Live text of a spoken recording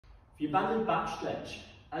For your banded back stretch,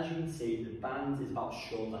 as you can see, the band is about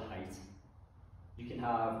shoulder height. You can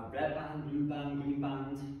have red band, blue band, green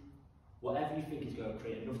band, whatever you think is going to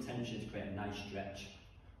create enough tension to create a nice stretch,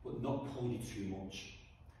 but not pull you too much.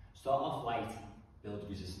 Start off light, build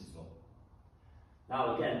resistance up.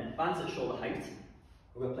 Now again, band's at shoulder height.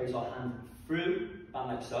 We're going to place our hand through the band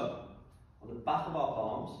like so, on the back of our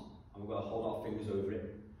palms, and we're going to hold our fingers over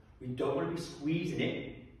it. We don't want to be squeezing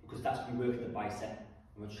it, because that's going to be working the bicep,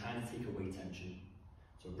 and we're trying to take away tension.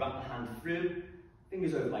 So wrap the hand through,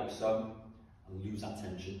 fingers over like so, and lose that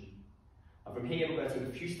tension. And from here, we're going to take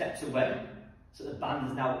a few steps away, so the band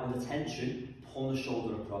is now under tension, pulling the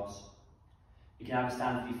shoulder across. You can either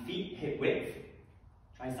stand with your feet hip width,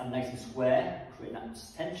 try and stand nice and square, create that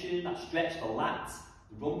tension, that stretch for lats,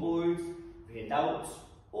 the rhomboids, rear delts,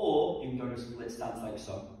 or you can go into a split stance like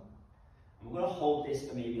so. And we're going to hold this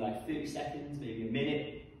for maybe like 30 seconds, maybe a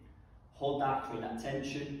minute. Hold that, create that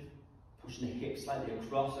tension, pushing the hips slightly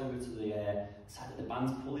across over to the side that the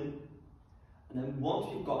band's pulling. And then once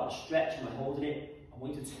we've got that stretch and we're holding it, I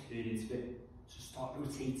want you to turn into it. So start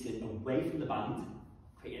rotating away from the band,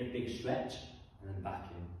 creating a big stretch, and then back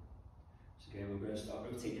in. So again, we're going to start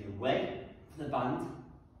rotating away from the band,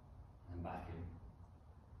 and back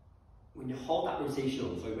in. When you hold that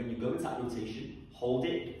rotation, so when you go into that rotation, hold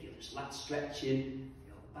it, you feel this lat stretching,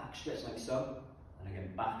 feel the back stretch like so, and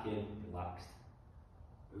again back in, relaxed.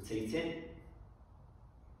 Rotate in,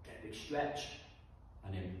 get a big stretch,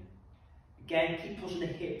 and in. Again, keep pushing the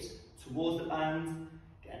hips towards the band,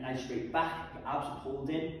 get a nice straight back, your abs are pulled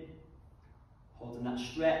in, holding that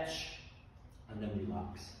stretch, and then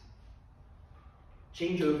relax.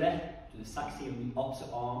 Change over, do the exact same on the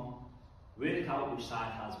opposite arm, work out which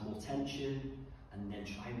side has more tension, and then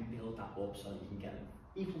try and build that up so that you can get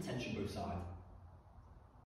equal tension both sides.